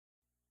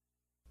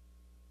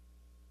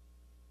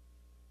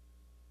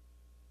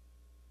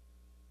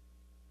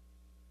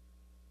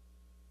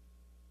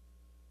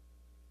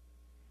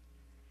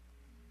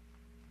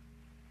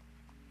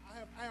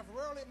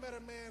rarely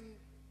met a man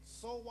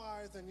so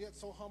wise and yet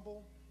so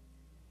humble,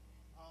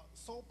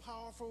 so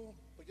powerful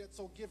but yet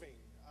so giving.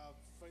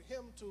 For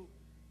him to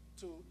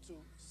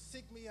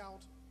seek me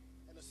out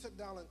and to sit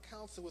down and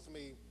counsel with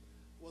me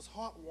was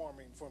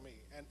heartwarming for me.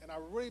 And I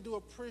really do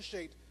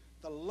appreciate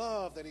the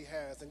love that he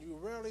has, and you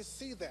rarely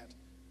see that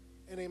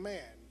in a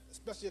man,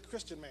 especially a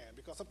Christian man,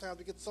 because sometimes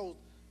we get so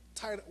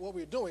tight at what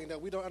we're doing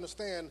that we don't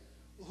understand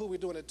who we're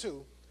doing it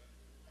to,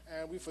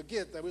 and we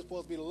forget that we're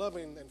supposed to be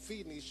loving and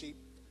feeding these sheep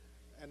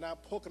and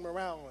not poking them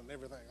around and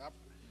everything.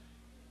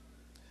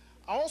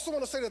 I also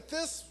want to say that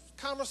this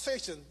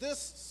conversation, this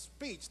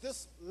speech,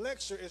 this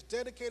lecture is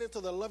dedicated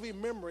to the loving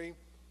memory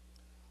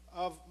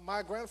of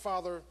my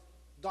grandfather,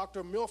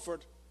 Dr.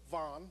 Milford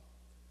Vaughn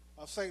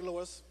of St.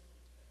 Louis,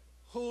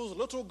 whose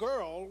little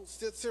girl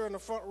sits here in the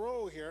front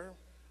row here,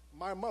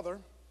 my mother,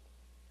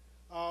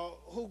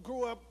 who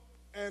grew up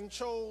and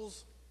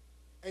chose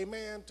a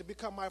man to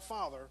become my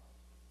father,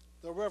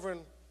 the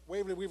Reverend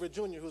Waverly Weaver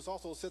Jr., who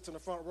also sits in the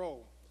front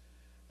row.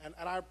 And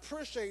I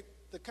appreciate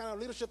the kind of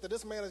leadership that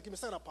this man has given me.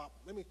 Stand up, Pop.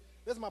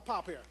 This is my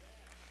pop here.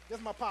 This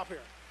is my pop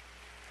here.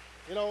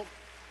 You know,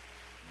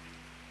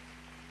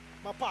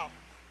 my pop.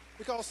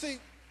 Because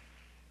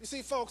you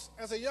see, folks,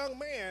 as a young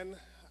man,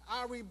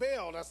 I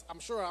rebelled. I'm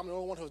sure I'm the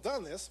only one who's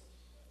done this.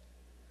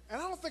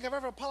 And I don't think I've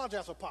ever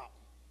apologized for Pop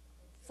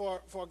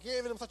for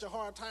giving him such a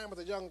hard time as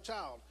a young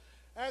child.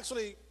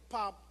 Actually,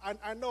 Pop,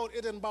 I know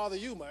it didn't bother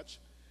you much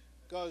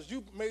because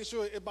you made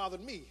sure it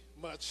bothered me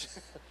much.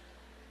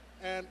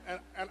 and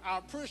I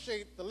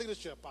appreciate the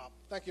leadership, Pop.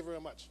 Thank you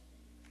very much.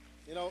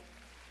 You know,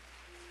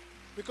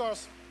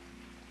 because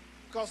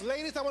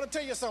ladies, I want to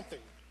tell you something.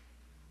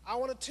 I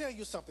want to tell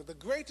you something. The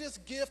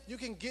greatest gift you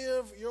can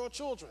give your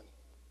children,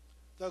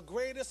 the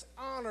greatest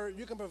honor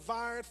you can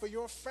provide for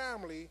your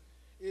family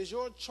is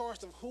your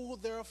choice of who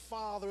their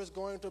father is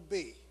going to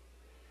be.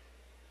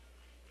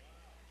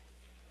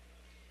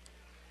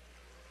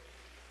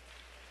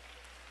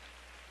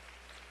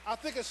 I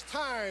think it's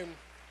time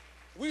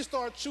we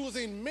start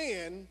choosing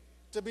men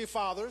to be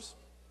fathers,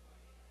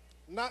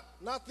 not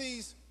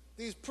these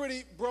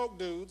pretty broke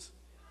dudes.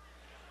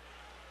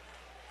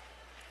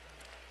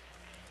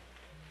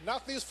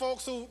 Not these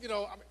folks who,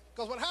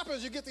 because what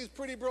happens, you get these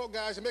pretty broke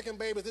guys, you're making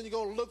babies, then you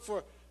go look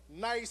for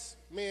nice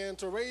men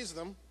to raise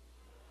them.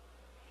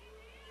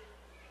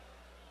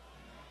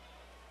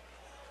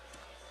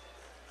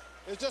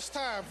 It's just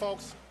time,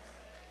 folks.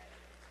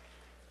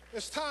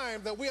 It's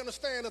time that we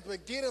understand that the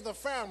beginning of the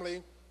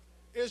family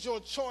is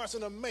your choice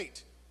in a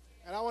mate.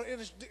 And I want to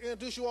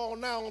introduce you all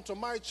now to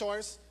my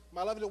choice,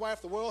 my lovely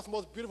wife, the world's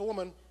most beautiful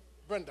woman,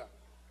 Brenda.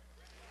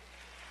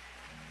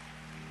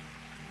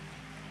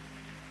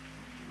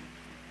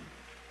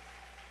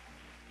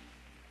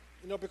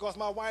 Because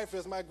my wife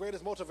is my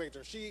greatest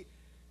motivator. She,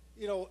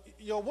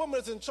 your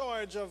woman is in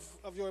charge of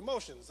your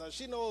emotions.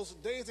 She knows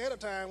days ahead of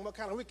time what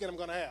kind of weekend I'm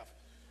going to have.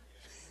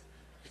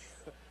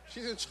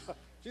 She's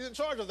in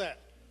charge of that.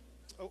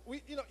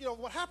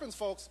 What happens,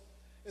 folks,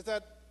 is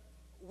that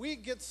we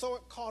get so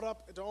caught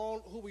up in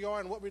who we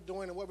are and what we're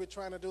doing and what we're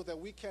trying to do that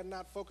we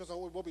cannot focus on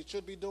what we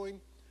should be doing.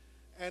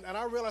 And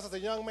I realized as a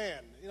young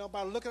man,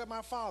 by looking at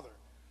my father,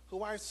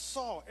 who I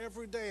saw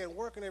every day and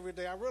working every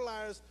day, I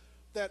realized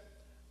that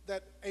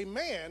a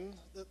man,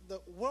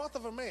 the wealth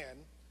of a man,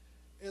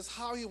 is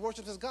how he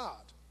worships his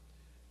God.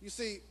 You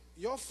see,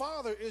 your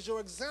father is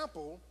your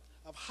example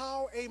of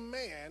how a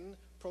man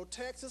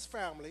protects his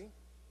family,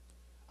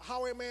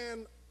 how a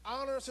man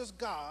honors his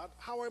God,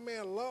 how a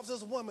man loves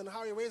his woman,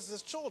 how he raises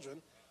his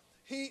children.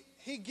 He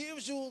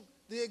gives you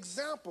the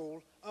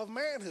example of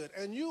manhood,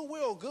 and you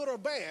will, good or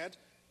bad,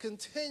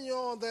 continue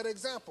on that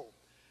example.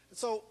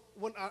 So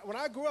when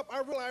I grew up, I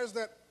realized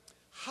that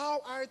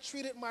how I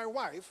treated my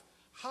wife,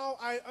 how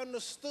I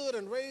understood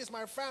and raised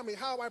my family,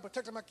 how I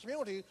protected my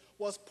community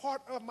was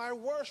part of my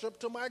worship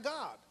to my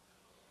God.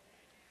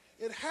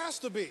 It has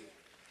to be.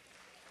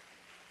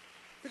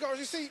 Because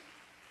you see,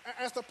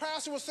 as the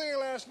pastor was saying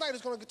last night,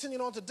 it's going to continue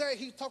on today,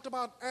 he talked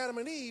about Adam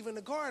and Eve in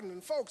the garden.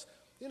 And folks,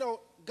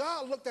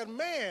 God looked at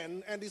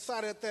man and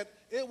decided that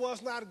it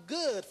was not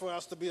good for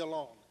us to be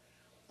alone.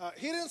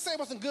 He didn't say it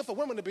wasn't good for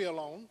women to be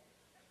alone.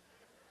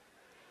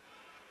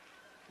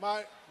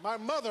 My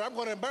mother, I'm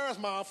going to embarrass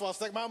mom for a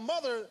second. My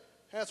mother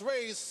has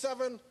raised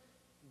 7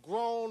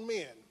 grown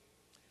men,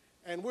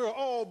 and we're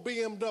all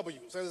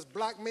BMWs. There's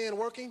black men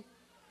working.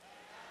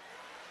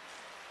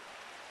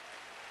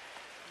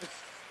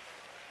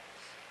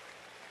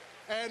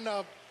 And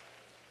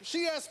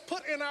she has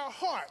put in our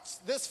hearts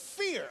this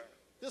fear,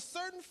 this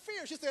certain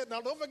fear. She said,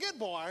 now don't forget,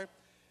 boy,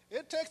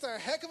 it takes a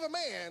heck of a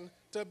man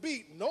to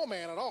beat no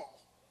man at all.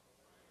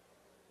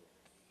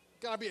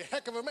 Gotta be a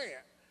heck of a man.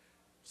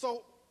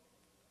 So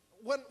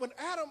when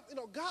Adam,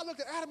 God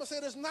looked at Adam and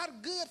said, it's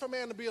not good for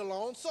man to be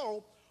alone.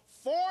 So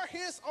for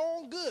his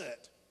own good,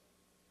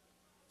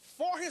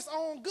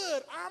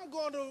 I'm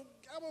going to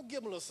give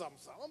him a little something.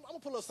 I'm going to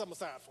put a little something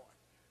aside for him.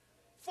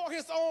 For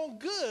his own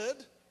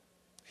good,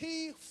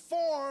 he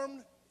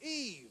formed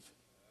Eve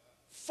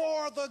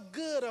for the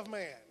good of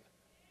man.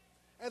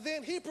 And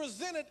then he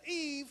presented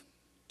Eve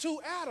to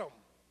Adam.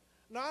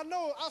 Now, I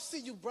know, I see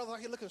you brothers out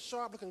here looking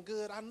sharp, looking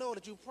good. I know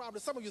that you probably,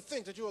 some of you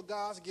think that you're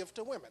God's gift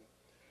to women.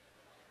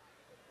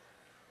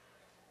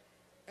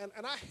 And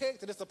I hate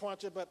to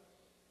disappoint you, but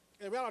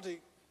in reality,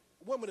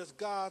 woman is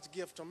God's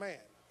gift to man.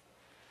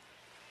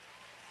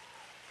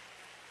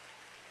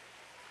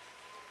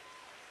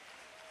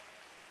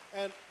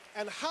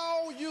 And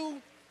how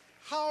you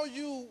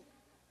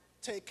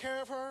take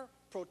care of her,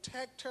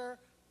 protect her,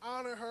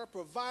 honor her,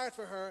 provide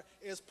for her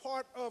is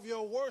part of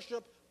your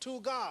worship to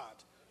God.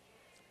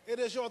 It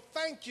is your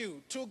thank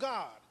you to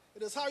God.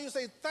 It is how you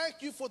say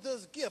thank you for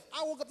this gift.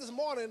 I woke up this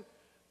morning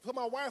before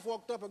my wife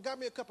woke up and got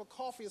me a cup of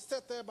coffee and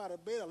sat there by the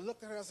bed and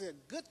looked at her and said,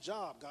 good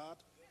job, God.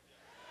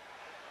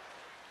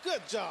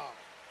 Good job.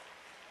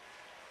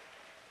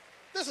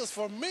 This is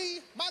for me.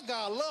 My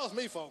God loves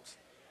me, folks.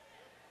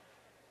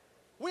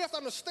 We have to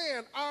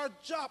understand our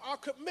job, our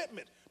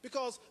commitment,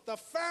 because the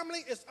family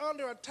is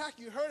under attack.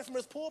 You heard it from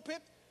his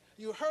pulpit.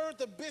 You heard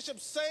the bishop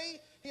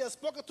say he has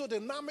spoken to a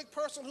dynamic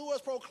person who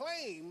has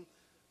proclaimed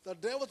the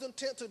devil's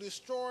intent to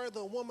destroy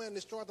the woman and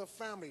destroy the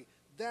family.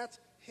 That's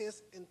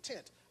his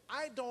intent.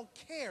 I don't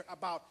care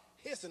about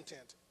his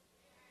intent.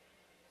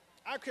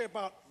 I care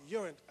about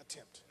your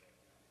attempt.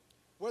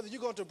 Whether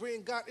you're going to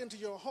bring God into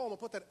your home and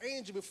put that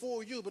angel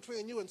before you,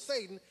 between you and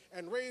Satan,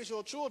 and raise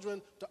your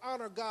children to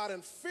honor God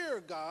and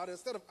fear God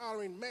instead of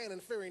honoring man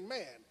and fearing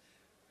man.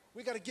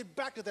 We got to get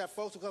back to that,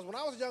 folks, because when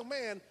I was a young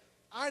man,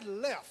 I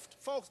left.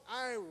 Folks,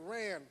 I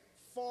ran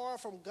far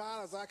from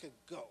God as I could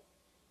go.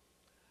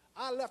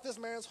 I left this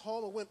man's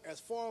home and went as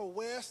far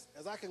west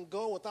as I can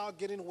go without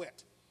getting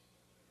wet.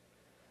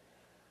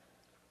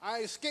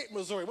 I escaped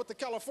Missouri, went to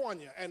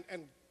California,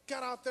 and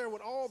got out there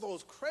with all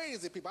those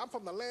crazy people. I'm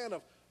from the land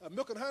of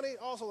milk and honey,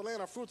 also the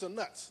land of fruits and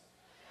nuts.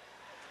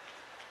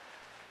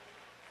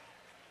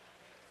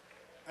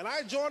 And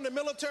I joined the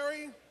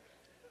military,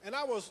 and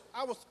I was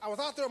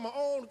out there on my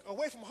own,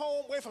 away from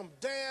home, away from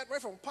dad, away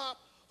from pop,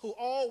 who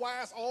all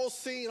wise, all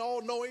seeing,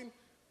 all knowing,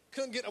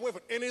 couldn't get away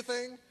from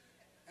anything.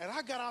 And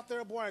I got out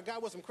there, boy, and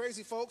got with some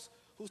crazy folks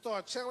who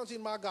started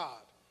challenging my God.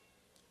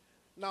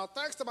 Now,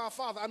 thanks to my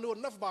father, I knew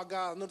enough about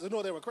God to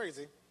know they were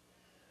crazy.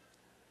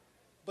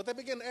 But they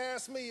began to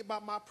ask me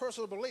about my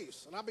personal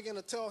beliefs, and I began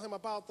to tell him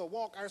about the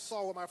walk I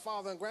saw with my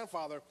father and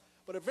grandfather.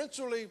 But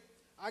eventually,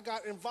 I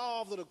got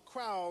involved with a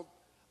crowd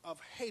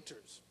of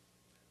haters.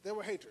 They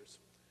were haters.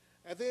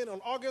 And then on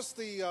August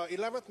the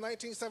 11th,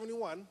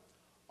 1971,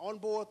 on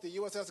board the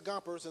USS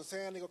Gompers in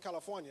San Diego,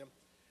 California,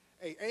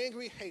 an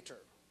angry hater,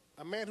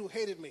 a man who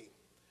hated me,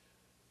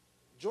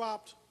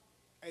 dropped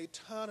 1.5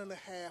 tons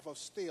of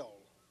steel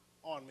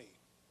on me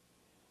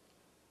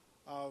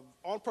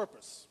on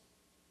purpose,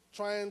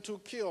 trying to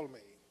kill me,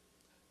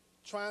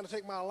 trying to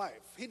take my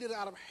life. He did it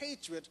out of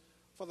hatred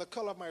for the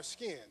color of my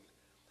skin.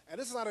 And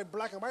this is not a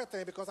black and white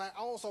thing, because I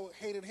also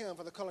hated him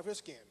for the color of his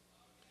skin.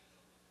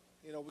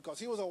 You know, because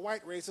he was a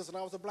white racist and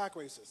I was a black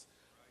racist.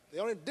 The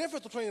only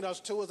difference between us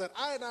two is that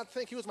I did not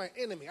think he was my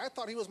enemy. I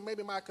thought he was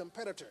maybe my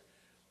competitor.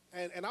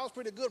 And I was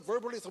pretty good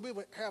verbally, so we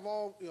would have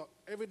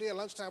every day at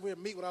lunchtime, we would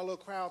meet with our little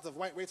crowds of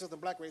white racists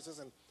and black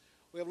racists, and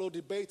we have little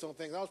debates on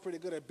things. I was pretty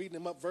good at beating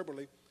him up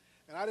verbally.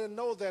 And I didn't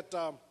know that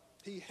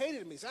he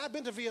hated me. So I'd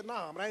been to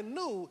Vietnam, and I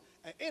knew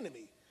an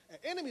enemy. An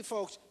enemy,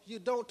 folks, you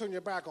don't turn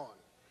your back on.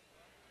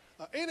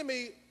 An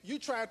enemy, you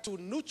try to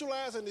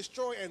neutralize and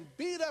destroy and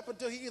beat up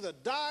until he either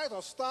dies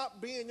or stops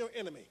being your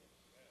enemy.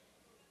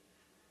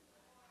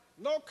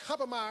 No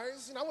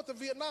compromise. You know, I went to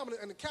Vietnam,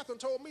 and the captain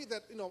told me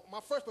that, my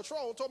first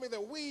patrol told me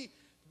that we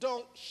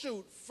don't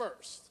shoot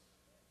first.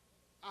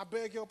 I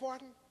beg your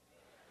pardon?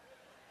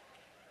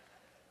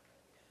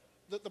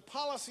 The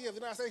policy of the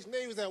United States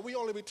Navy is that we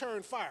only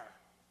return fire.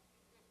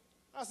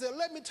 I said,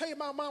 let me tell you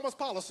my mama's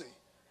policy.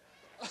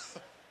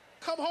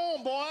 Come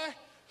home,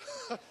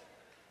 boy.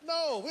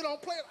 No, we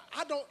don't play.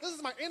 This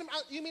is my enemy.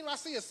 You mean I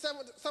see some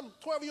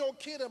 12-year-old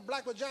kid in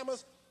black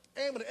pajamas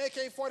aiming an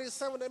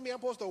AK-47 at me, I'm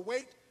supposed to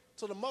wait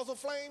till the muzzle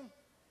flame?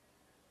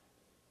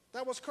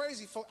 That was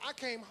crazy, folks. I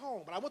came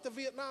home, but I went to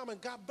Vietnam and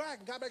got back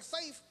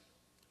safe.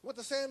 Went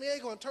to San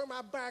Diego and turned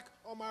my back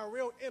on my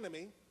real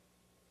enemy.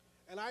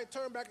 And I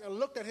turned back and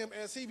looked at him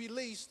as he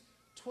released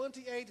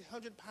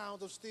 2,800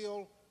 pounds of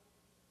steel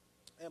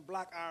and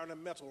black iron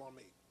and metal on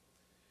me.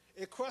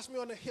 It crushed me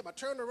on the hip. I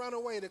turned around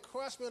away, and it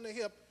crushed me on the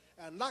hip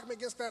and knocked me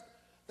against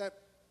that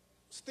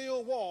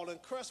steel wall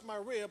and crushed my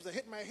ribs and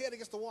hit my head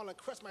against the wall and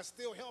crushed my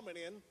steel helmet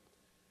in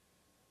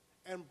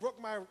and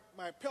broke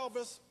my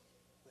pelvis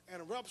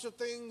and ruptured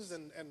things.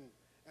 And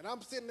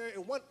I'm sitting there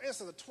in one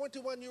instant, a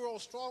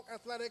 21-year-old strong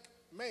athletic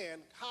man,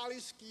 highly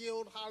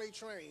skilled, highly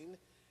trained,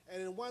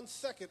 and in 1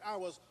 second I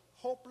was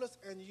hopeless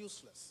and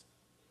useless.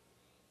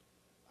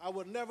 I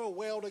would never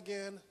weld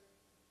again,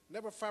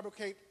 never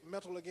fabricate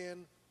metal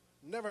again,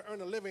 never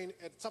earn a living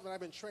at something I've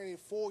been training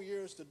 4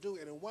 years to do,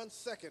 and in 1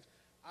 second,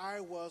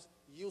 I was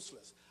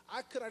useless.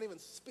 I could not even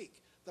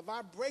speak. The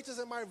vibrations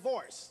in my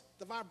voice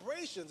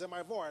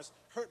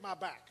hurt my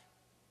back.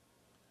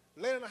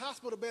 Laying in the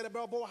hospital bed at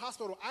Balboa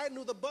Hospital, I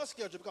knew the bus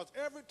schedule, because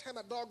every time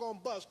that doggone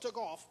bus took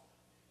off,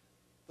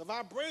 the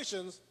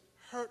vibrations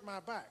hurt my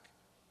back.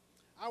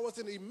 I was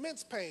in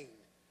immense pain.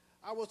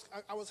 I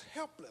was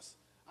helpless.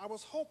 I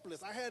was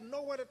hopeless. I had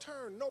nowhere to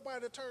turn,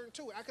 nobody to turn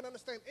to. I can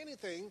understand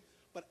anything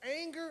but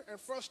anger and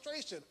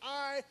frustration.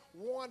 I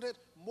wanted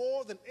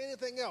more than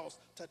anything else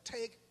to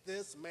take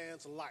this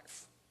man's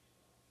life.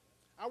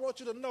 I want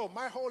you to know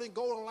my holy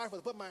goal in life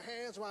was to put my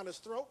hands around his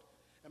throat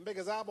and make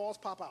his eyeballs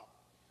pop out.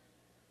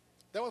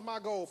 That was my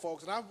goal,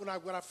 folks. And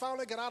when I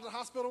finally got out of the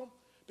hospital,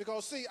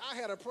 because, see, I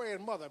had a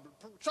praying mother.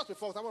 Trust me,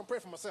 folks, I want to pray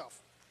for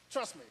myself.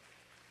 Trust me.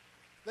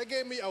 They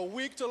gave me a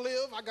week to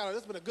live. This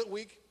has been a good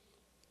week.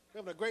 We're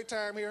having a great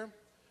time here.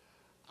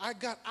 I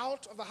got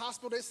out of the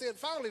hospital. They said,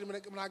 finally,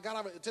 when I got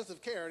out of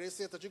intensive care, they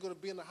said that you're going to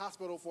be in the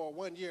hospital for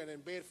 1 year and in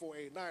bed for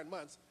 9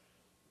 months.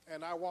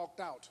 And I walked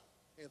out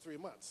in 3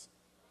 months.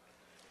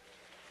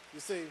 You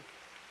see,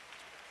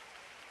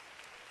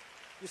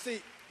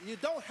 you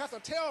don't have to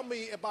tell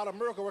me about a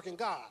miracle-working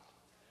God.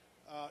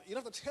 You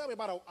don't have to tell me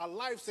about a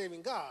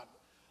life-saving God.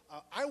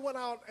 I went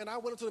out and I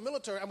went into the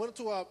military. I went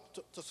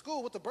to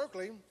school with the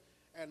Berkeley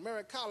and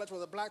Merritt College, where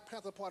the Black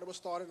Panther Party was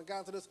started, and got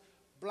into this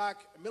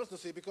black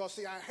militancy because,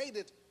 see, I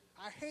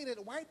hated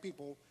white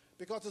people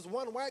because this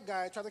one white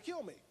guy tried to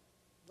kill me.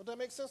 Does that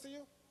make sense to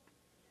you?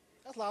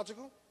 That's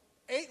logical.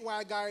 8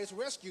 white guys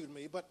rescued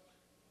me, but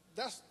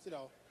that's,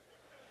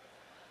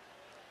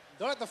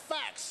 don't let the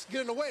facts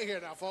get in the way here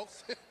now,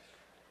 folks.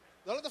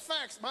 Don't let the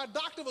facts. My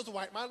doctor was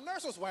white, my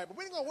nurse was white, but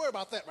we ain't gonna worry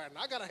about that right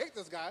now. I gotta hate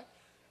this guy,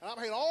 and I'm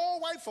hate all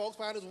white folks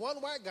behind this one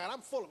white guy. And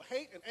I'm full of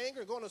hate and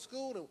anger, going to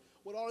school and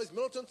with all these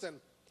militants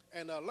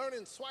and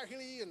learning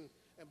Swahili and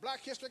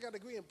black history. I got a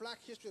degree in black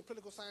history and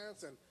political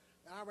science, and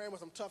I ran with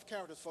some tough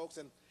characters, folks.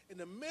 And in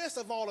the midst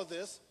of all of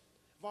this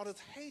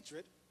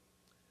hatred,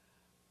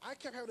 I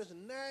kept having this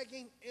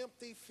nagging,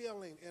 empty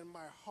feeling in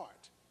my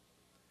heart.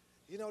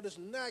 This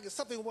nagging,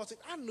 something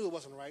wasn't, I knew it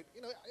wasn't right.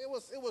 It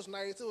was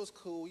nice, it was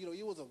cool.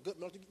 You was a good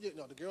military,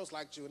 the girls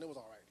liked you, and it was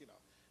all right,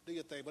 do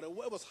your thing. But it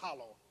was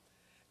hollow.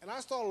 And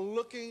I started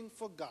looking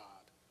for God.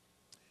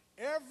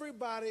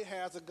 Everybody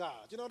has a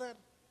God. You know that?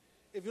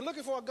 If you're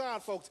looking for a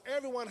God, folks,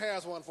 everyone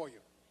has one for you.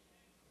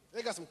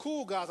 They got some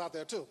cool gods out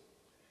there, too.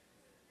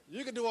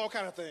 You can do all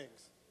kind of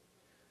things.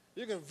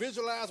 You can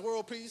visualize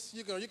world peace.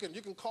 You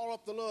can call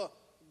up the little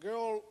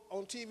girl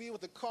on TV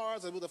with the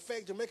cars and with a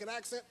fake Jamaican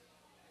accent.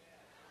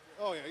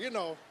 Oh, yeah, you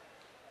know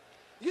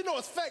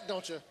it's fake,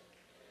 don't you?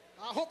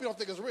 I hope you don't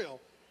think it's real.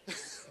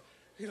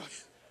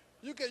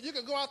 You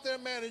can go out there,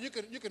 man, and you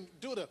can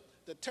do the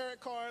tarot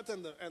cards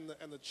and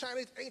the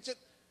Chinese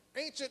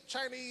ancient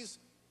Chinese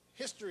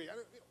history.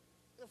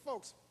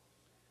 Folks,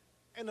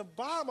 and the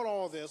bottom of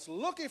all this,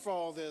 looking for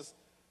all this,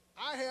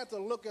 I had to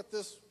look at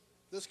this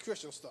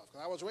Christian stuff,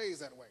 because I was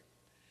raised that way.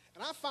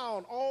 And I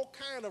found all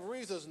kind of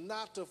reasons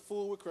not to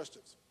fool with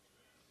Christians.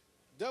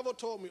 The devil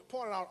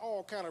pointed out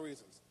all kind of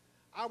reasons.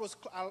 I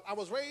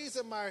was raised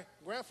in my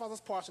grandfather's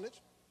parsonage,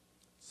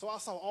 so I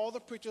saw all the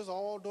preachers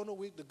all during the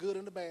week, the good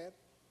and the bad.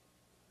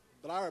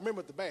 But I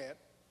remembered the bad.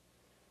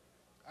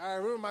 I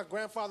remember my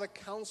grandfather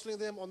counseling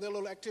them on their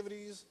little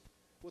activities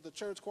with the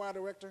church choir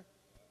director.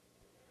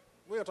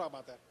 We don't talk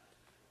about that.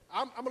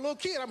 I'm a little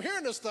kid. I'm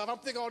hearing this stuff. I'm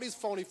thinking, all these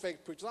phony,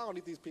 fake preachers. I don't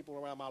need these people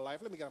around my life.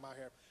 Let me get them out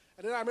here.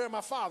 And then I remember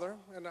my father,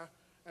 and I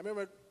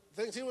remember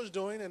things he was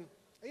doing. And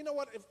you know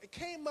what? It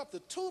came up to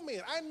 2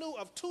 men. I knew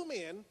of 2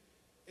 men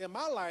in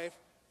my life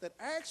that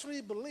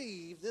actually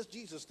believe this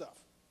Jesus stuff.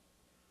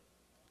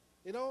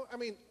 I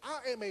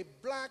am a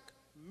black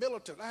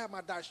militant. I have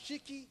my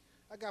dashiki.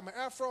 I got my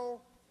afro.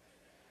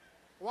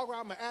 I walk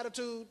around with my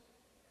attitude.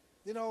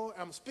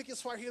 I'm speaking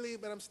Swahili,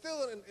 but I'm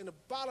still in the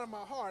bottom of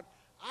my heart.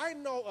 I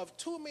know of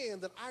 2 men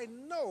that I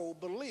know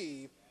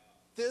believe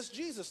this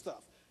Jesus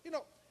stuff.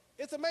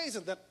 It's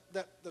amazing that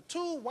the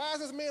 2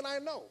 wisest men I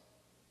know,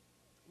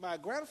 my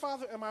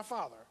grandfather and my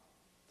father,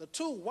 the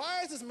 2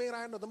 wisest men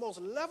I know, the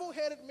most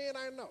level-headed men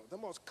I know, the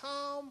most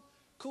calm,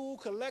 cool,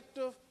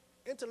 collective,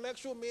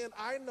 intellectual men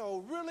I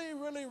know really,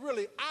 really,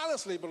 really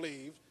honestly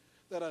believed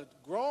that a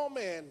grown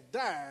man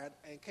died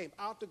and came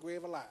out the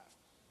grave alive.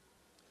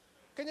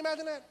 Can you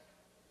imagine that?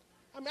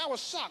 I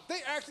was shocked. They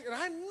actually, and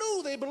I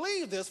knew they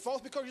believed this, folks,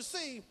 because you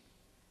see,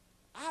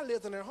 I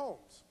lived in their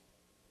homes.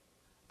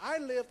 I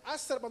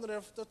sat up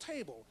under the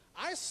table.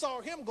 I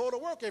saw him go to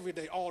work every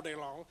day, all day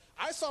long.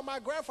 I saw my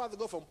grandfather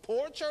go from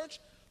poor church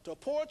to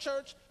poor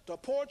church to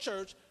poor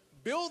church,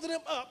 building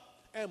him up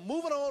and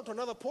moving on to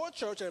another poor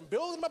church and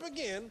building him up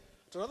again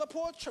to another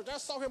poor church. I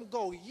saw him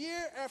go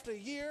year after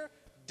year,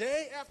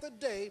 day after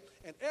day,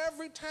 and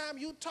every time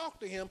you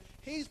talk to him,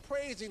 he's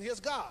praising his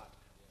God.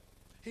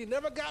 He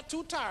never got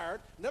too tired,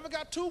 never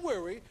got too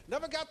weary,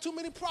 never got too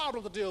many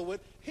problems to deal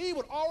with. He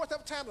would always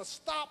have time to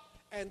stop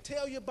and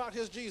tell you about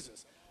his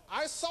Jesus.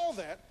 I saw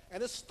that,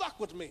 and it stuck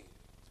with me.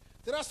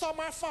 Then I saw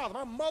my father,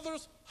 my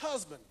mother's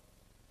husband,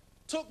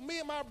 took me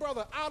and my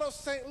brother out of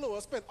St.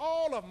 Louis, spent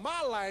all of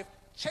my life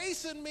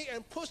chasing me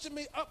and pushing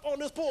me up on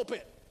this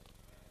pulpit.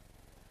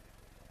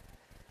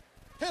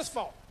 His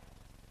fault.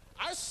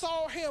 I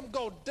saw him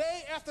go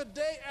day after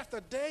day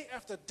after day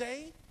after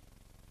day,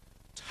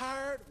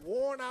 tired,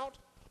 worn out,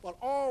 but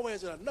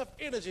always with enough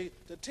energy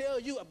to tell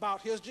you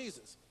about his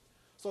Jesus.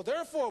 So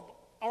therefore,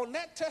 on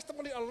that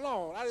testimony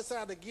alone, I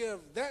decided to give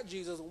that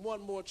Jesus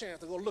one more chance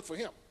to go look for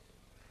him.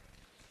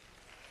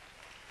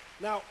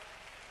 Now,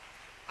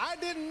 I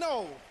didn't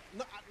know,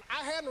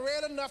 I hadn't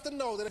read enough to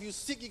know that if you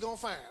seek, you're going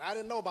to find. I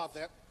didn't know about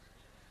that.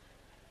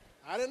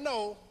 I didn't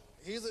know.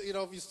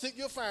 If you seek,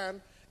 you'll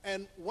find.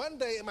 And one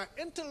day, in my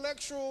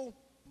intellectual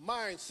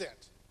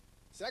mindset,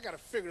 see, I got to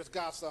figure this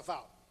God stuff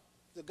out.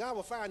 The God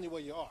will find you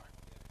where you are.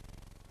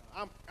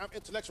 I'm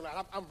intellectual.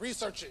 I'm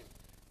researching.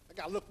 I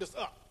got to look this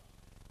up.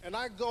 And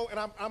I go, and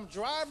I'm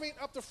driving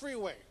up the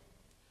freeway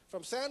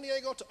from San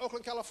Diego to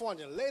Oakland,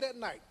 California, late at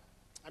night.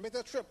 I make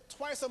that trip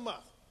twice a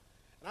month.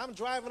 And I'm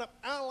driving up,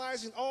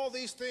 analyzing all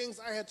these things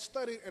I had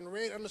studied and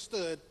read,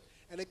 understood,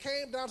 and it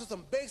came down to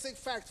some basic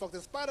facts, folks.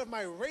 In spite of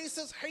my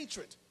racist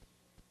hatred,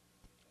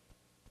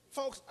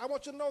 folks, I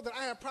want you to know that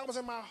I have problems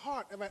in my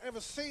heart. If I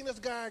ever seen this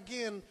guy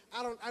again,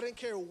 I didn't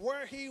care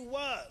where he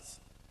was.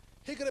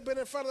 He could have been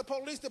in front of the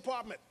police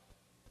department.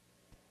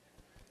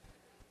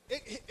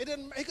 He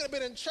could have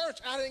been in church.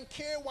 I didn't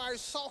care where I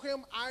saw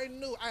him. I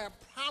knew. I had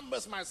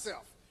promised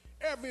myself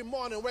every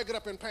morning waking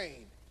up in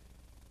pain.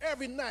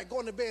 Every night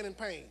going to bed in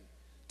pain.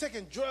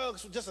 Taking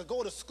drugs just to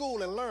go to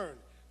school and learn.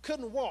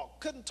 Couldn't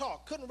walk, couldn't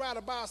talk, couldn't ride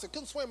a bicycle,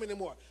 couldn't swim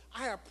anymore.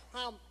 I had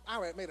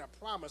made a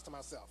promise to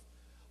myself.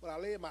 When I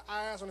laid my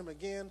eyes on him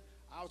again,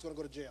 I was going to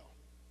go to jail.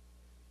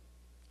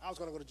 I was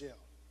going to go to jail.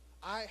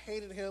 I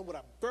hated him with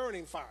a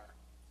burning fire.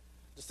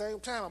 At the same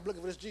time, I'm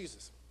looking for this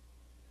Jesus.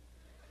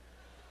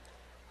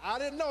 I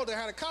didn't know they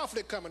had a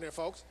conflict coming there,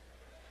 folks.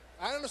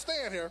 I didn't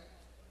understand here.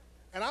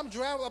 And I'm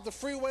driving up the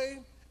freeway,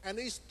 and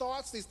these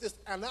thoughts, this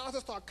analysis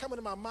start coming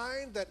to my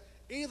mind that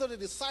either the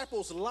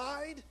disciples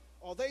lied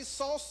or they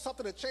saw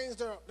something that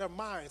changed their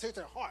minds, changed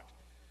their heart.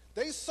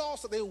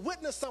 They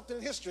witnessed something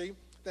in history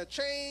that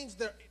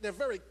changed their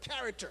very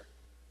character.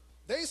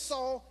 They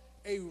saw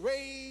a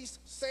raised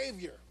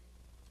Savior.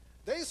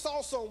 They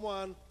saw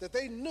someone that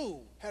they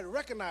knew, had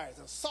recognized,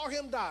 and saw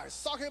him die,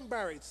 saw him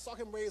buried, saw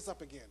him raised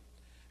up again.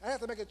 I had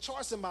to make a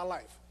choice in my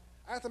life.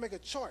 I had to make a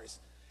choice.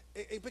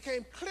 It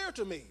became clear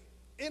to me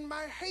in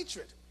my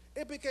hatred.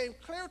 It became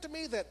clear to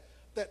me that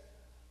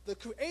the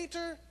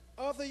creator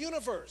of the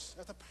universe,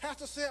 as the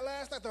pastor said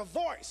last night, the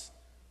voice,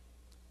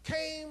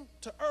 came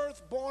to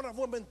earth born of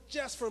woman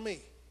just for me.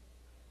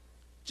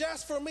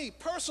 Just for me,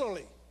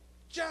 personally.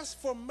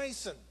 Just for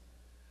Mason.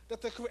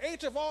 That the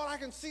creator of all I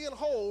can see and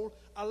hold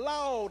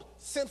allowed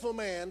sinful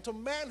man to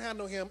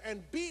manhandle him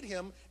and beat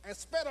him and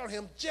spit on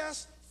him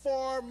just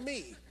for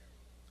me.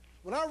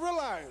 When I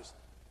realized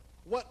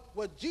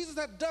what Jesus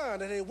had done,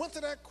 that he went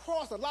to that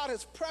cross, allowed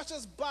his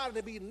precious body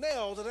to be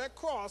nailed to that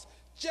cross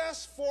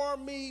just for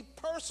me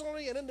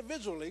personally and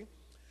individually,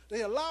 that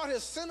he allowed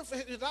his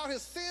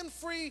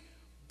sin-free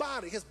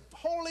body, his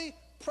holy,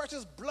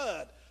 precious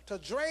blood to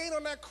drain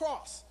on that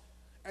cross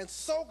and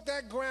soak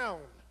that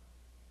ground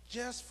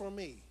just for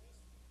me.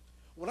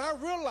 When I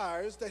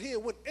realized that he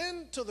went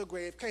into the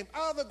grave, came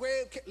out of the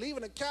grave,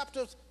 leaving the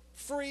captives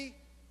free,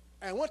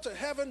 and went to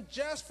heaven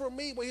just for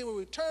me, where he would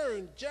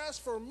return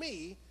just for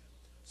me,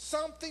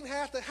 something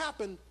had to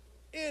happen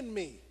in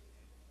me.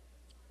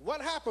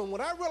 What happened?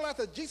 When I realized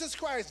that Jesus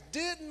Christ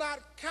did not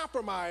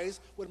compromise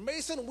with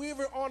Mason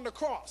Weaver on the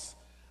cross,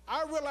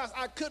 I realized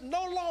I could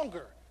no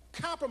longer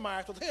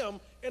compromise with him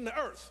in the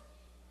earth.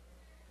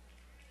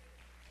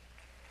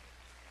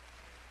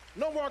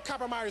 No more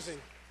compromising.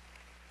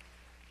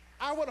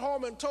 I went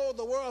home and told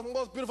the world's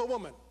most beautiful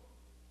woman,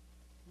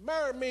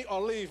 marry me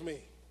or leave me.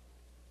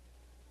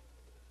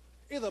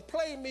 Either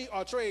play me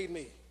or trade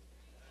me.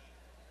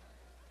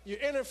 You're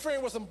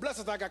interfering with some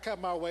blessings I got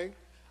coming my way.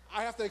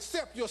 I have to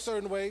accept you a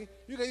certain way.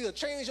 You can either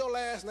change your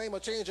last name or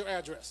change your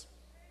address.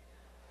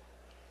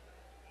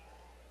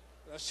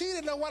 Now, she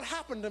didn't know what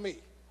happened to me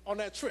on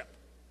that trip.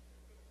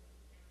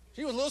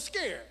 She was a little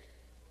scared.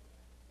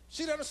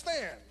 She didn't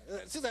understand.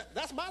 She said,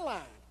 that's my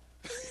line.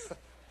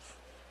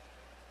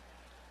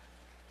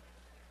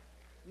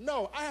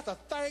 No, I have to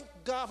thank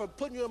God for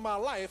putting you in my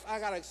life. I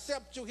got to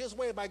accept you his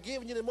way by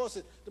giving you the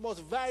most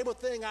valuable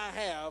thing I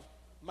have,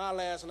 my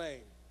last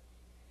name.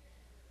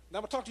 Now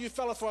I'm going to talk to you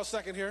fellas for a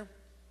second here.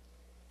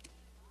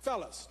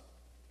 Fellas,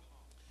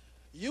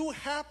 you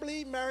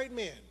happily married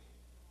men,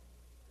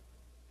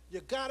 you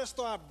got to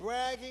start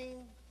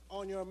bragging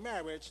on your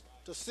marriage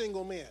to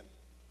single men.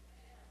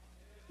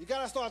 You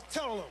got to start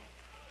telling them.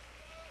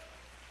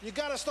 You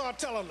got to start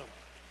telling them.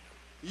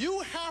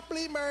 You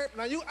happily married,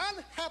 now you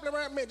unhappily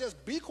married men,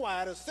 just be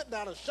quiet and sit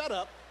down and shut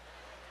up.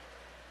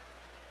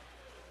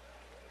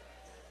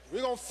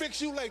 We're going to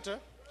fix you later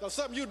because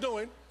something you're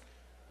doing.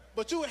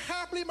 But you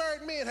happily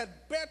married men had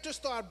better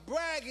start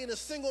bragging to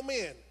single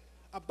men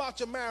about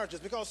your marriages,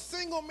 because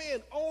single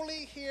men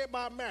only hear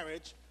about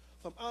marriage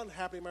from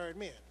unhappily married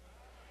men.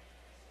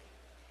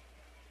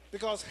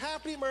 Because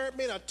happily married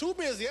men are too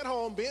busy at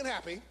home being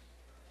happy.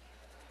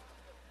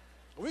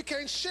 We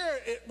can't share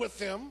it with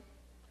them.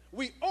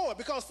 We owe it,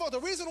 because for the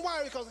reason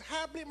why, because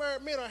happily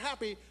married men are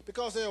happy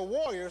because they're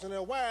warriors and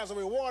their wives are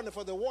rewarding them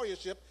for their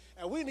warriorship,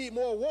 and we need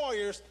more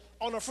warriors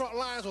on the front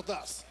lines with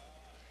us.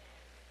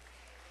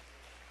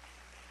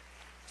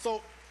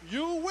 So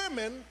you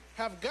women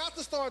have got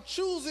to start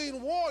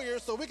choosing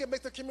warriors so we can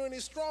make the community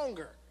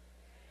stronger.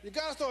 You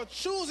got to start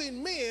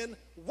choosing men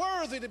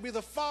worthy to be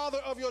the father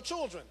of your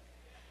children.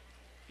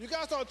 You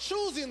got to start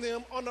choosing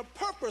them on the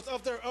purpose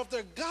of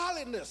their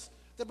godliness,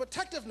 their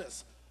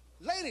protectiveness.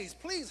 Ladies,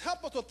 please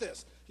help us with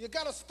this. You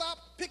got to stop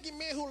picking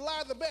men who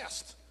lie the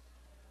best.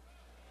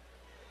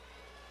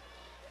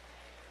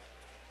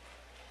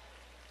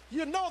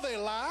 You know they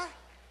lie.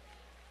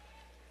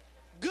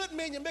 Good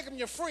men, you make them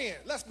your friend.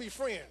 Let's be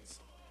friends.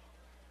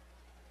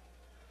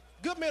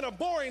 Good men are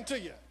boring to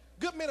you.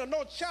 Good men are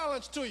no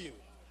challenge to you.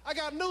 I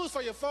got news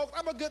for you, folks.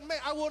 I'm a good man.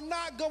 I will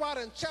not go out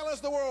and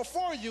challenge the world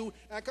for you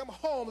and come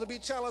home to be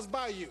challenged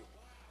by you.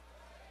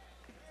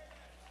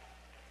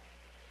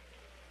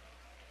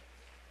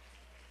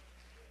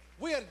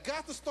 We have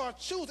got to start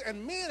choosing,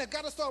 and men have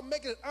got to start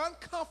making it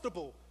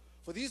uncomfortable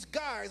for these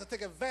guys to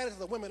take advantage of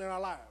the women in our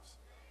lives.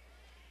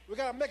 We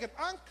got to make it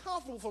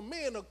uncomfortable for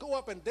men to go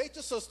up and date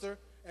your sister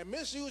and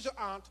misuse your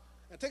aunt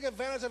and take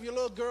advantage of your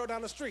little girl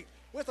down the street.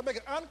 We have to make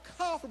it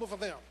uncomfortable for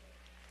them.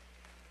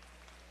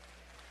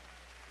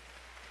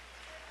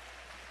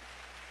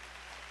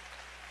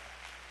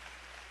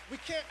 We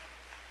can't,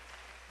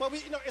 but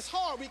it's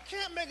hard. We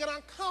can't make it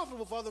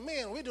uncomfortable for other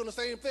men. We're doing the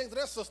same thing to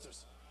their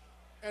sisters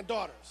and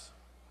daughters.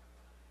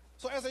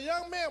 So as a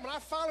young man, when I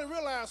finally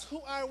realized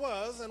who I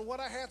was and what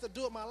I had to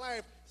do in my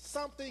life,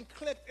 something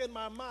clicked in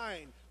my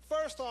mind.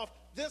 First off,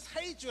 this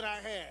hatred I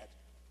had,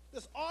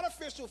 this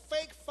artificial,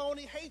 fake,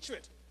 phony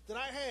hatred that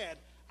I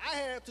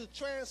had to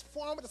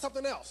transform it to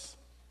something else.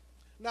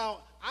 Now,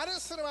 I didn't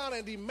sit around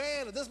and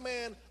demand that this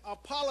man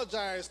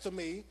apologize to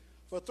me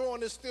for throwing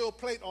this steel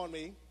plate on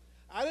me.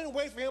 I didn't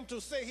wait for him to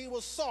say he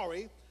was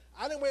sorry.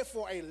 I didn't wait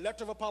for a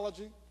letter of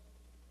apology.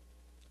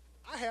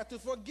 I had to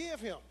forgive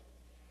him.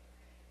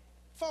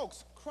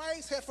 Folks,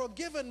 Christ had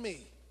forgiven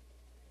me.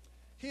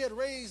 He had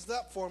raised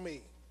up for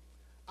me.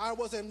 I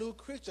was a new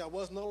creature. I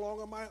was no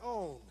longer my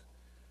own.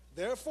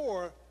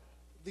 Therefore,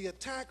 the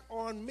attack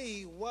on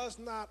me was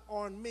not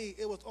on me.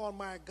 It was on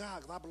my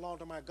God, because I belong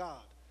to my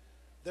God.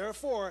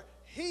 Therefore,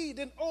 he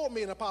didn't owe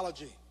me an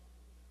apology.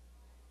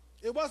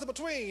 It wasn't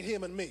between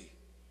him and me.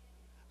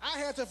 I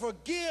had to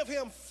forgive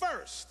him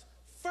first.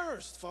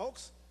 First,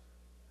 folks.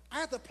 I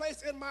had to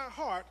place in my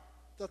heart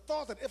the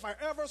thought that if I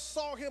ever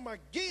saw him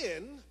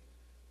again,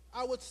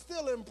 I would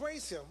still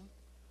embrace him,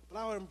 but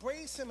I would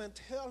embrace him and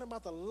tell him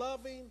about the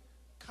loving,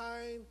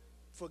 kind,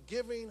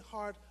 forgiving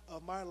heart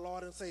of my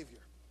Lord and Savior.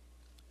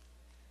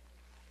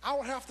 I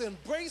would have to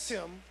embrace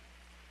him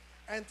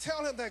and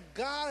tell him that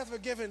God has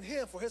forgiven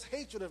him for his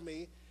hatred of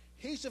me.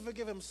 He should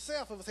forgive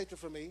himself of his hatred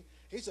for me.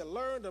 He should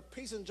learn the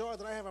peace and joy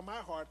that I have in my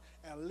heart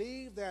and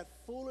leave that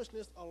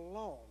foolishness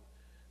alone.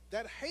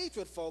 That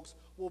hatred, folks,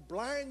 will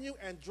blind you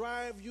and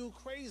drive you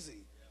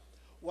crazy.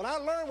 What I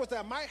learned was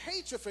that my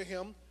hatred for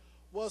him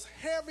was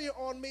heavier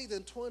on me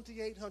than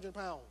 2,800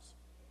 pounds.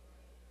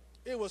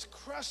 It was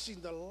crushing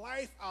the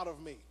life out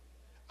of me.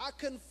 I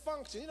couldn't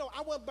function.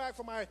 I went back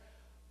for my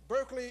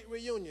Berkeley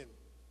reunion.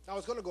 I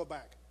was going to go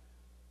back.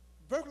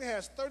 Berkeley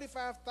has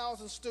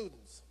 35,000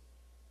 students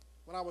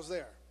when I was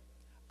there.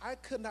 I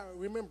could not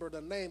remember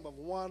the name of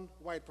one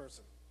white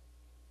person.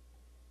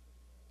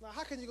 Now,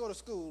 how can you go to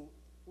school,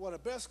 one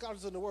of the best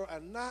scholars in the world,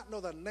 and not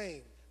know the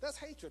name? That's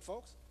hatred,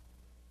 folks.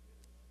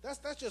 That's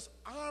just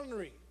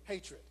honoring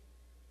hatred.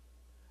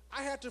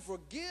 I had to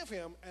forgive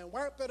him and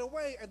wipe that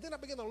away, and then I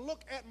began to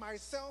look at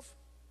myself,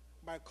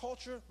 my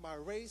culture, my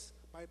race,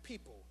 my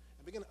people,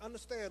 and begin to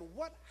understand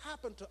what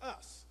happened to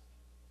us.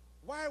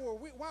 Why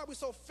are we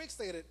so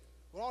fixated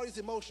with all these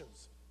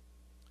emotions?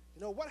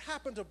 What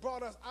happened to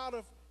brought us out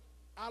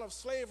of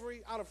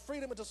slavery, out of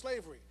freedom into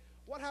slavery?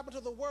 What happened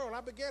to the world?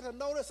 I began to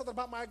notice something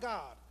about my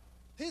God.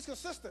 He's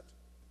consistent.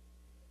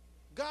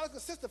 God is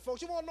consistent,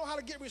 folks. You want to know how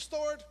to get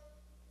restored?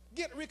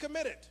 Get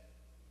recommitted.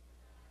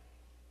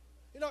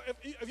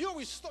 If you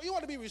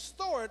want to be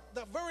restored,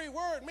 the very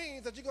word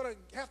means that you're going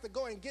to have to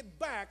go and get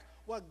back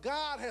what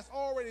God has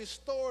already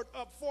stored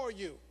up for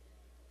you.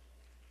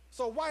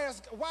 So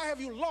why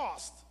have you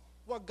lost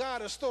what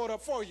God has stored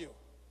up for you?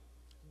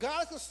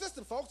 God is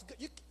consistent, folks.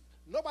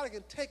 Nobody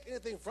can take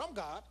anything from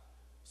God,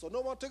 so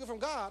no one took it from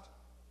God.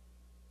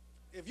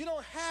 If you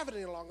don't have it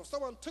any longer, if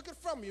someone took it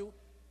from you,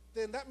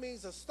 then that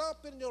means that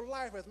something in your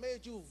life has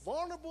made you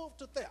vulnerable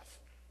to theft.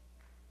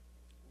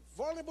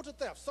 Vulnerable to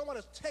theft. Someone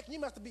has taken, you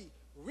must be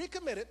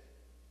recommitted.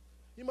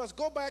 You must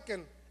go back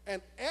and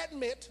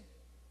admit,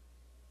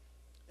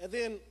 and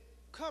then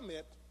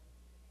commit,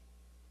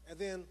 and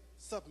then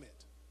submit.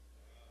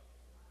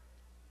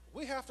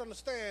 We have to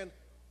understand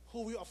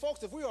who we are.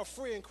 Folks, if we are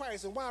free in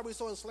Christ, then why are we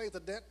so enslaved to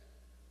debt?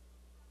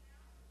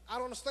 I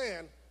don't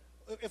understand.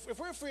 If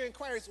we're free in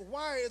Christ,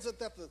 why is it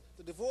that the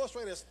divorce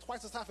rate is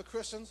twice as high for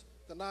Christians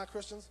than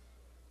non-Christians?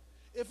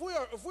 If we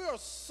are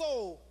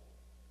so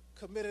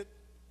committed,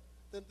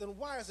 then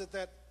why is it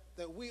that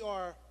we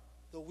are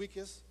the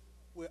weakest,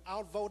 we're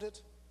outvoted,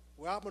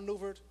 we're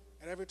outmaneuvered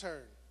at every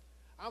turn?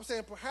 I'm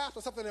saying perhaps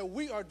it's something that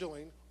we are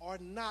doing or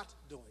not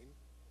doing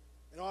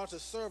in order to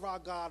serve our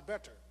God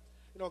better.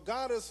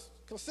 God is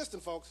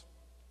consistent, folks.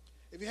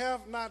 If you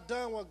have not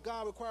done what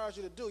God requires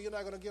you to do, you're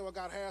not going to get what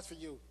God has for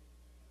you.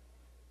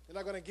 You're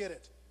not going to get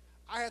it.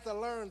 I had to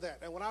learn that.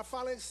 And when I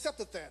finally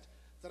accepted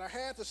that I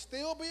had to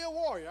still be a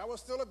warrior. I was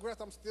still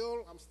aggressive. I'm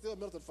still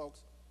militant, folks.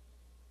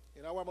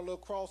 You know, I wear my little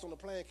cross on the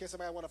plane in case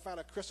somebody want to find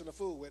a Christian to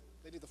fool with.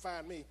 They need to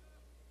find me.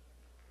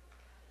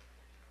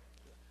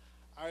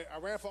 I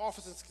ran for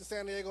office in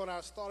San Diego, and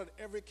I started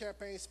every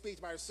campaign speech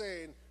by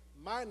saying,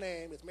 my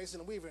name is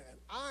Mason Weaver, and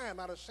I am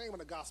not ashamed of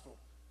the gospel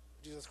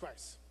of Jesus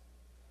Christ.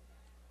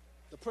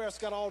 The press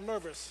got all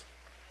nervous.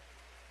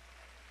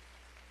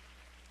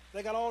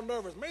 They got all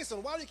nervous.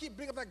 Mason, why do you keep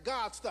bringing up that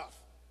God stuff?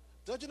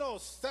 Don't you know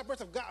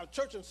separation of God,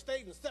 church and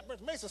state and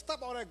separation? Mason,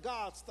 stop all that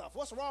God stuff.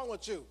 What's wrong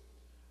with you?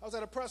 I was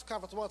at a press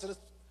conference once, and this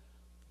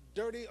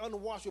dirty,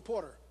 unwashed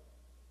reporter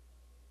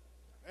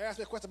asked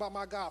me a question about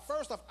my God.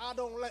 First off, I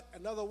don't let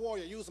another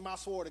warrior use my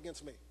sword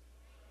against me.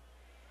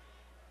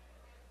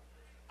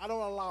 I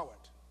don't allow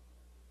it.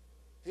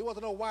 He wants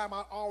to know, why am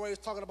I always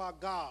talking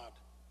about God?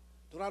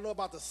 Don't I know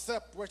about the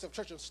separation of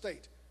church and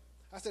state?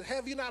 I said,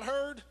 have you not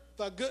heard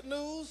the good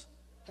news?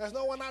 Has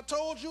no one not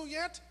told you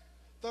yet?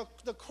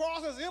 The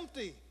cross is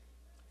empty.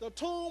 The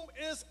tomb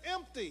is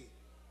empty.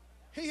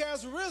 He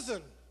has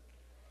risen.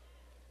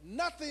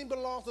 Nothing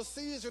belongs to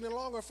Caesar any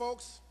longer,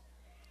 folks.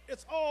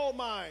 It's all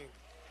mine.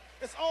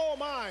 It's all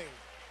mine.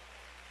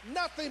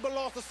 Nothing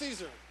belongs to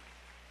Caesar.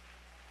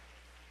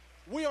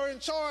 We are in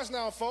charge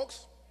now,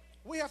 folks.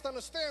 We have to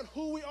understand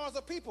who we are as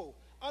a people,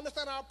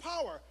 understand our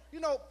power. You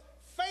know,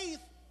 faith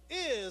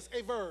is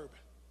a verb.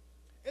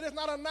 It is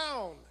not a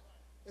noun.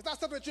 It's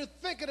not something that you're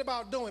thinking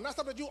about doing. Not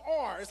something that you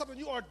are. It's something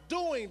you are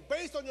doing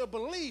based on your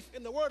belief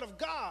in the Word of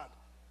God.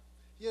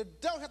 You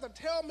don't have to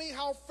tell me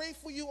how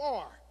faithful you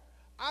are.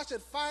 I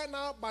should find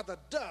out by the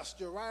dust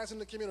you rise in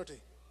the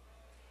community.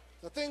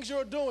 The things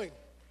you're doing.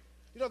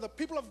 You know, the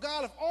people of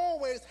God have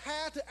always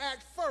had to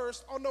act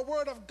first on the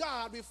Word of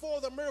God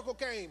before the miracle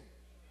came.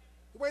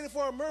 You're waiting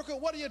for a miracle.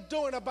 What are you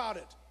doing about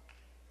it?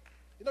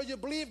 You know, you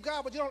believe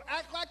God, but you don't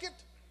act like it.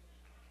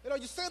 You know,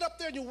 you sit up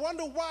there and you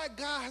wonder why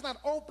God has not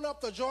opened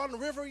up the Jordan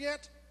River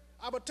yet.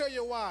 I will tell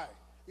you why.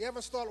 You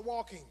haven't started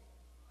walking.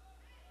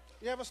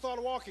 You haven't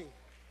started walking.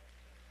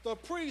 The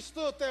priest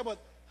stood there with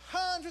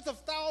hundreds of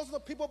thousands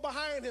of people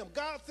behind him.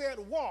 God said,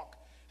 walk.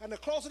 And the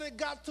closer they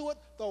got to it,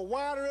 the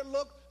wider it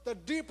looked, the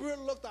deeper it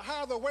looked, the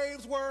higher the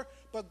waves were.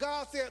 But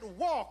God said,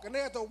 walk. And they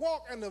had to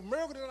walk, and the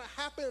miracle didn't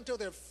happen until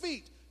their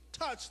feet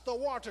touched the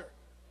water.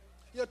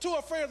 You're too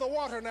afraid of the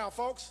water now,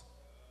 folks.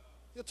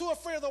 You're too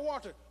afraid of the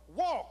water.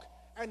 Walk.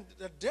 And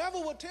the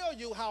devil will tell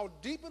you how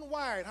deep and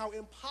wide, how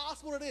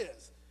impossible it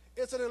is.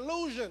 It's an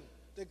illusion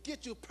to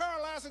get you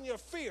paralyzed in your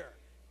fear.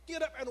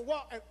 Get up and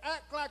walk and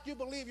act like you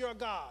believe you're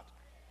God.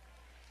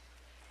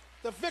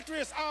 The victory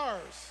is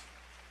ours.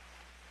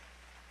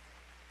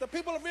 The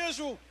people of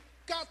Israel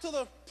got to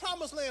the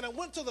promised land and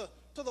went to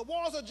the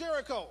walls of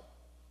Jericho.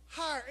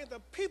 Higher, and the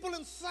people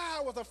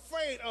inside was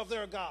afraid of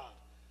their God.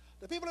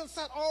 The people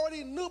inside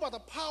already knew about the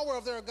power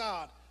of their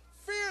God,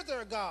 feared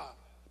their God,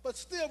 but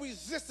still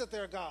resisted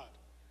their God.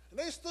 And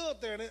they stood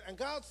there, and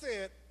God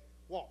said,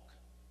 walk.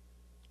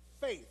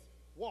 Faith,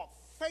 walk.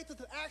 Faith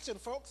is action,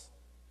 folks.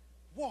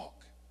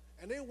 Walk.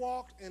 And they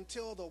walked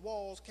until the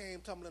walls came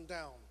tumbling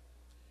down.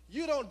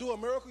 You don't do a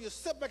miracle. You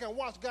sit back and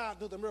watch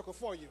God do the miracle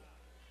for you.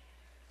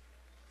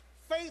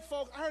 Faith,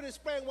 folks, I heard it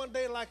explained one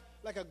day like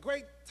a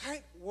great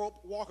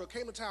tightrope walker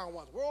came to town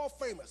once. We're all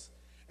famous.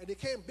 And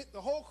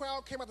the whole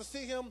crowd came out to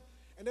see him,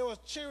 and they was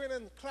cheering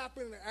and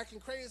clapping and acting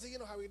crazy. You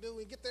know how we do.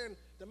 We get there, and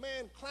the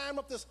man climbed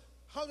up this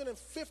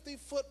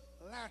 150-foot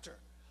ladder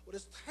with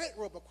his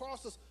tightrope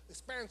across this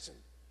expansion.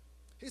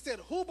 He said,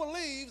 who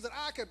believes that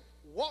I could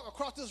walk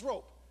across this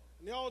rope?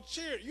 And they all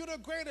cheered. You're the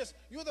greatest.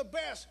 You're the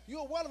best.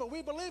 You're wonderful.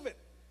 We believe it.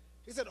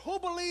 He said, who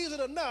believes it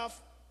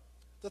enough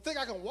to think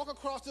I can walk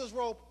across this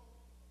rope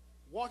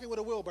walking with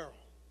a wheelbarrow?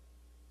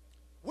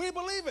 We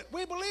believe it.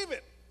 We believe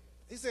it.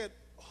 He said,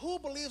 who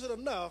believes it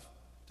enough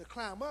to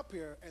climb up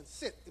here and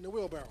sit in the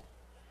wheelbarrow?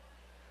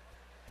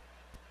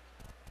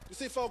 You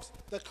see, folks,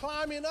 the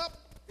climbing up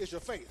is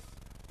your faith.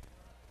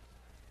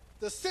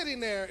 The sitting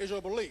there is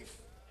your belief.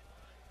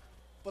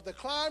 But the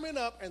climbing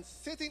up and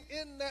sitting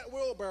in that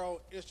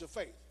wheelbarrow is your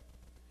faith.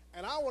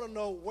 And I want to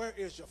know, where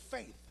is your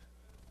faith?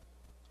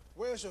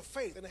 Where is your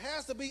faith? And it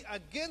has to be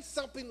against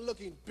something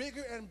looking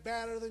bigger and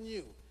badder than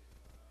you.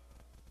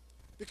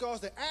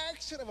 Because the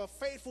action of a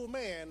faithful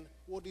man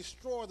will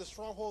destroy the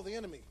stronghold of the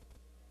enemy.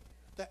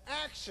 The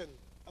action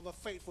of a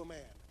faithful man.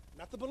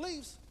 Not the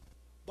beliefs,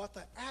 but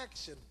the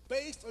action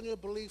based on your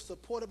beliefs,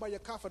 supported by your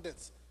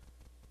confidence.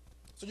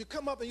 So you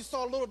come up and you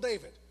saw little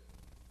David.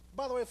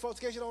 By the way, folks,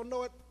 in case you don't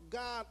know it,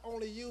 God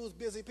only used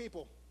busy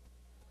people.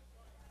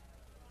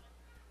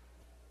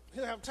 He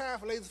don't have time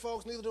for lazy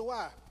folks, neither do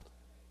I.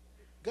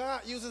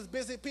 God uses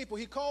busy people.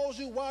 He calls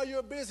you while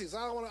you're busy. So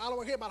I don't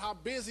want to hear about how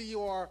busy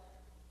you are.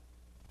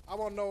 I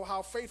want to know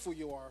how faithful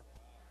you are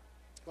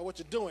by what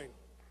you're doing.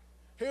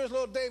 Here's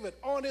little David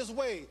on his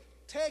way,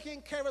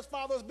 taking care of his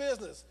father's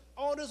business,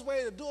 on his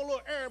way to do a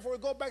little errand before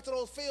he go back to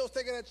those fields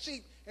taking that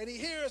sheep, and he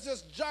hears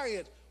this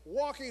giant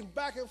walking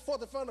back and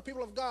forth in front of the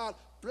people of God,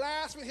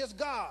 blaspheming his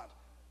God.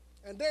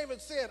 And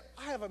David said,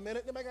 I have a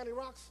minute. Anybody got any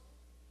rocks?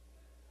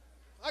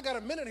 I got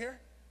a minute here.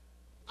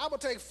 I'm going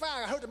to take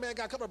fire. I heard the man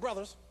got a couple of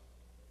brothers.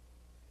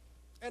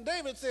 And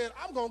David said,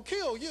 I'm going to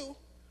kill you.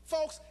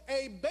 Folks,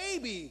 a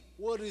baby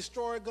will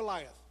destroy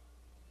Goliath.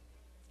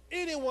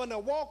 Anyone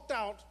that walked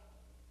out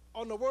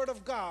on the word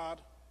of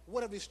God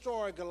would have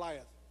destroyed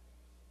Goliath.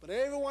 But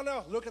everyone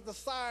else looked at the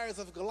size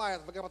of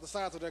Goliath, forgot about the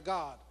size of their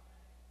God.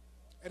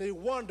 And we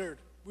wondered.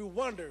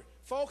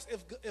 Folks,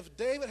 if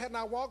David had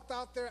not walked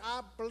out there,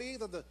 I believe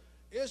that the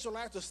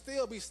Israelites would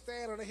still be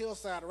standing on the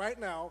hillside right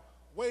now,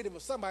 waiting for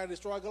somebody to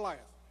destroy Goliath.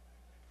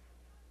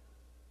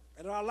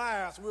 And in our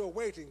lives, we're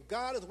waiting.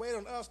 God is waiting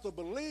on us to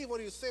believe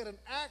what he said and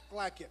act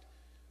like it.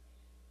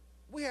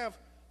 We have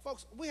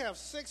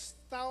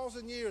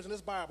 6,000 years in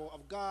this Bible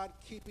of God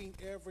keeping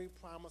every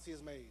promise he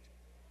has made.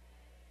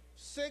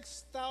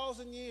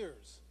 6,000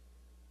 years.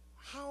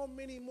 How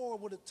many more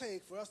would it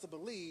take for us to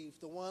believe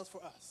the ones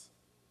for us?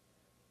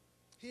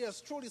 He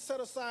has truly set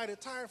aside a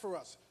time for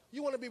us.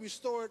 You want to be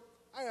restored?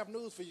 I have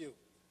news for you.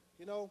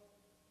 You know,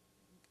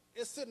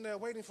 it's sitting there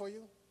waiting for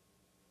you.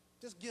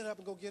 Just get up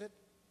and go get it.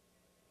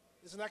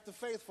 It's an act of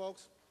faith,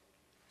 folks.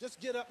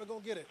 Just get up and go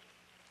get it.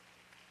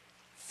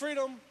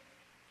 Freedom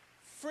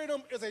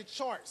is a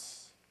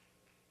choice.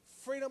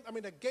 Freedom,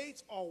 the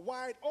gates are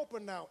wide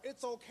open now.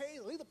 It's okay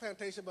to leave the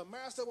plantation, but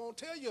Master won't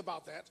tell you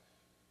about that.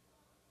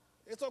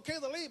 It's okay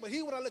to leave, but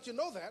he will not let you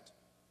know that.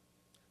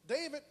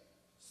 David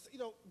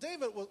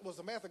was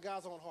a man after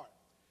God's own heart.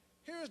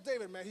 Here's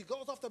David, man. He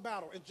goes off to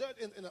battle. In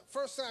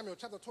 1 Samuel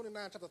chapter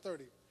 29, chapter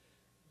 30,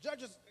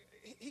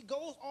 he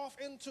goes off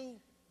into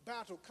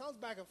battle, comes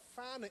back and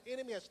finds the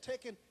enemy has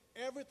taken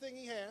everything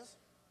he has,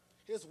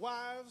 his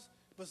wives,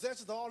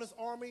 possessions of all his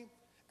army,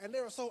 and they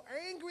are so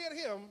angry at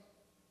him,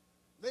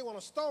 they want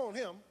to stone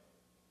him.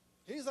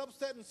 He's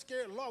upset and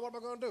scared. Lord, what am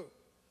I going to do?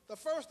 The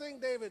first thing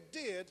David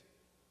did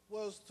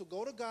was to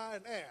go to God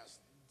and ask,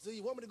 do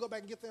you want me to go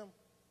back and get them?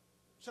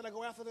 Should I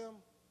go after them?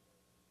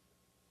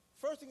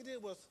 First thing he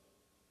did was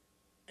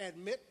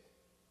admit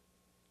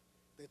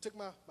they took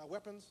my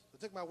weapons, they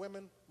took my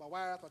women, my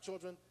wives, my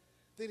children.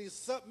 Then he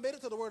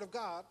submitted to the word of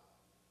God,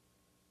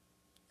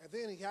 and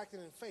then he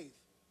acted in faith.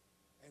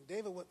 And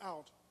David went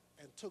out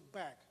and took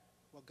back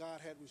what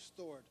God had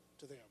restored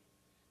to them.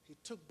 He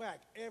took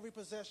back every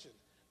possession.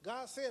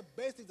 God said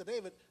basically to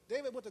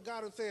David went to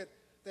God and said,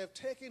 they've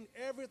taken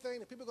everything.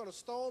 The people are going to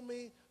stone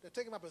me. They're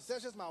taking my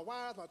possessions, my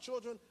wives, my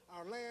children,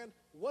 our land.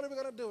 What are we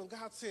going to do? And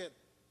God said,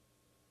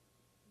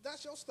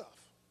 that's your stuff.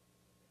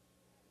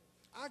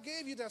 I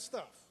gave you that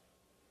stuff.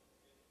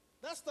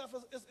 That stuff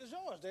is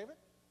yours, David.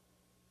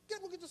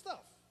 Go get your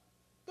stuff.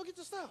 Go get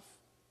your stuff.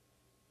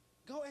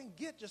 Go and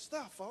get your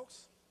stuff,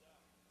 folks.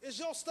 It's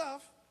your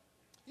stuff.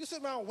 You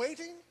sit around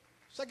waiting.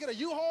 Should I get a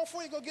U-Haul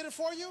for you? Go get it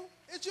for you?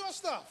 It's your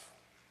stuff.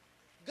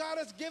 God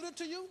has given it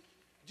to you.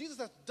 Jesus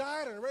has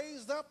died and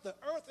raised up. The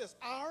earth is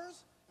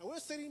ours. And we're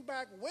sitting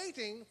back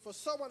waiting for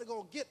someone to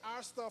go get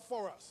our stuff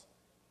for us.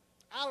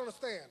 I don't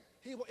understand.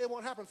 It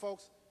won't happen,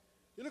 folks.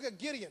 You look at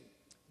Gideon.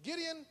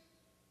 Gideon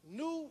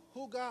knew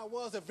who God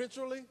was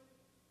eventually.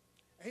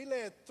 He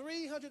led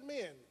 300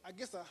 men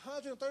against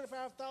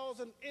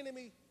 135,000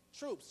 enemy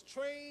troops,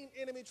 trained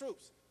enemy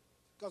troops.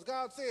 Because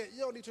God said, you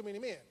don't need too many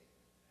men.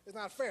 It's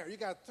not fair. You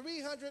got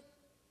 300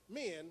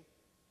 men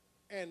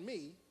and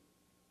me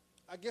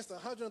against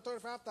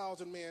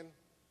 135,000 men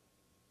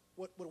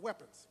with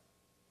weapons.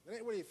 It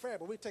ain't really fair,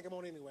 but we take them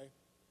on anyway.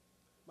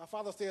 My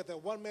father said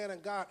that one man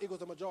and God equals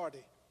the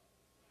majority.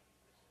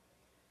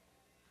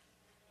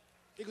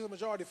 Equals the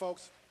majority,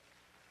 folks.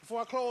 Before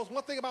I close,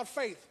 one thing about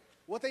faith.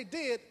 What they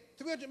did,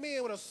 300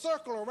 men with a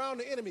circle around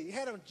the enemy. He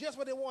had them just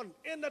what they wanted,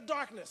 in the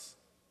darkness,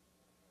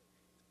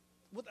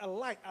 with a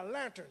light, a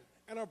lantern,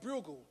 and a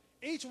bugle.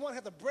 Each one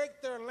had to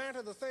break their lantern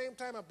at the same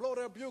time and blow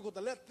their bugle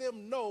to let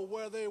them know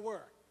where they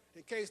were,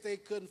 in case they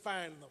couldn't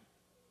find them.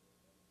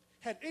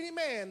 Had any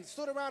man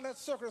stood around that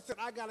circle and said,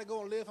 I got to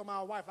go and live for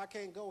my wife. I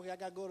can't go here. I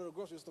got to go to the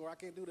grocery store. I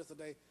can't do this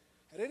today.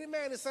 Had any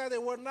man decided they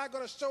were not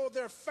going to show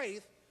their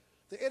faith,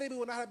 the enemy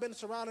would not have been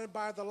surrounded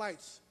by the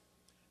lights.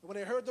 And when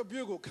they heard the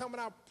bugle coming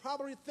out,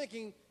 probably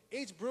thinking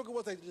each bugle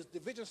was a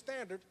division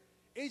standard,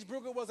 each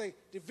bugle was a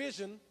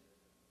division,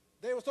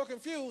 they were so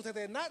confused that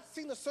they had not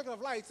seen the circle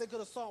of lights they could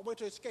have saw a way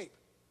to escape.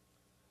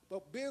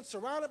 But being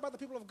surrounded by the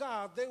people of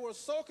God, they were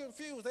so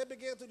confused they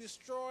began to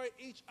destroy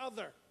each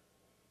other.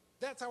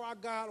 That's how our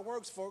God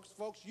works, folks.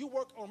 You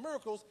work on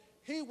miracles.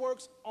 He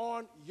works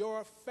on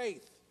your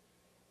faith.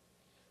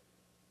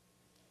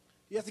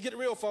 You have to get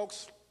real,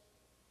 folks.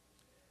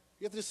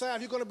 You have to decide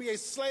if you're going to be a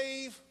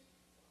slave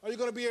or you're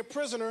going to be a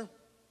prisoner.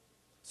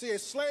 See, a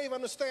slave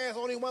understands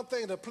only one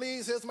thing, to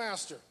please his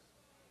master.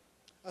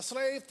 A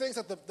slave thinks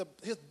that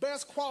his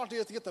best quality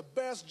is to get the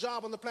best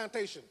job on the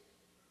plantation.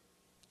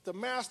 To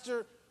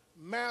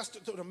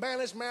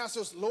manage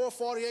master's lower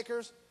 40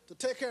 acres, to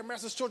take care of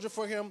master's children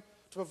for him,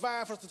 to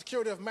provide for the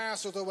security of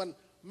master so when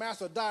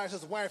master dies,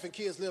 his wife and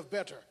kids live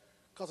better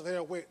because of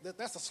their weight.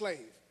 That's a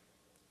slave.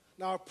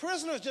 Now, a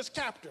prisoner is just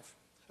captive.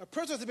 A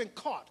prisoner has been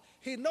caught.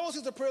 He knows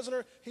he's a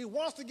prisoner. He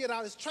wants to get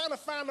out. He's trying to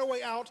find a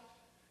way out.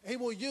 He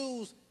will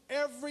use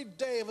every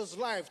day of his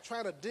life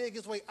trying to dig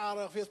his way out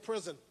of his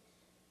prison.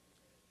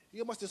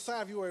 You must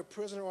decide if you are a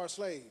prisoner or a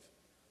slave.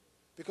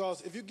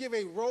 Because if you give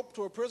a rope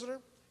to a prisoner,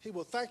 he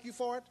will thank you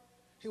for it.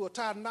 He will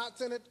tie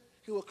knots in it.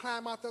 He will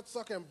climb out that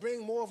sucker and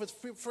bring more of his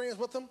friends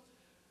with him.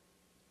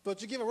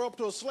 But you give a rope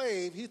to a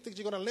slave, he thinks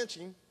you're going to lynch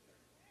him.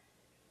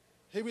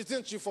 He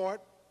resents you for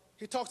it.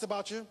 He talks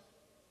about you.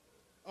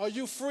 Are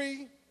you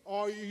free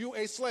or are you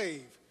a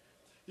slave?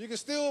 You can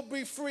still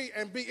be free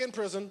and be in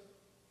prison,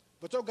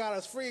 but your God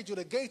has freed you.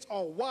 The gates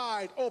are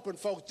wide open,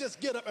 folks. Just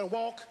get up and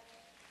walk.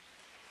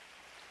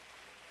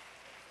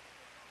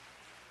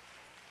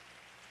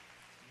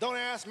 Don't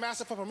ask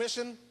Master for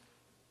permission.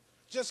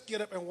 Just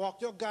get up and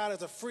walk. Your God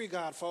is a free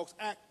God, folks.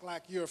 Act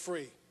like you're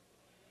free.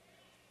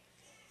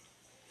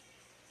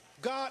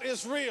 God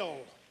is real.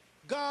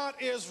 God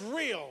is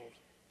real.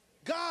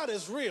 God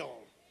is real.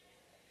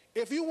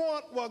 If you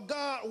want what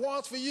God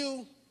wants for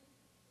you,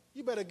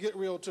 you better get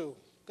real too.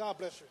 God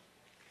bless you.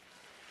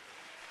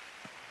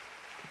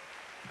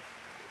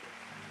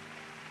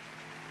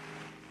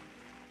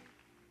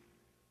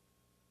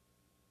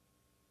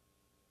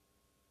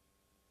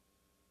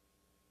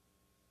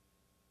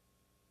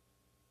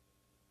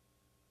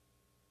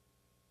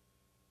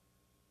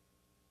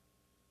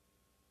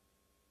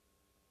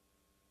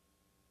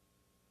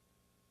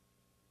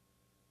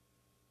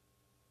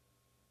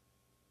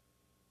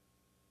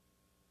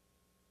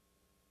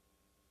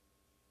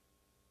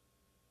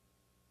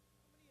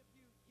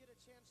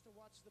 Chance to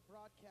watch the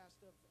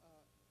broadcast of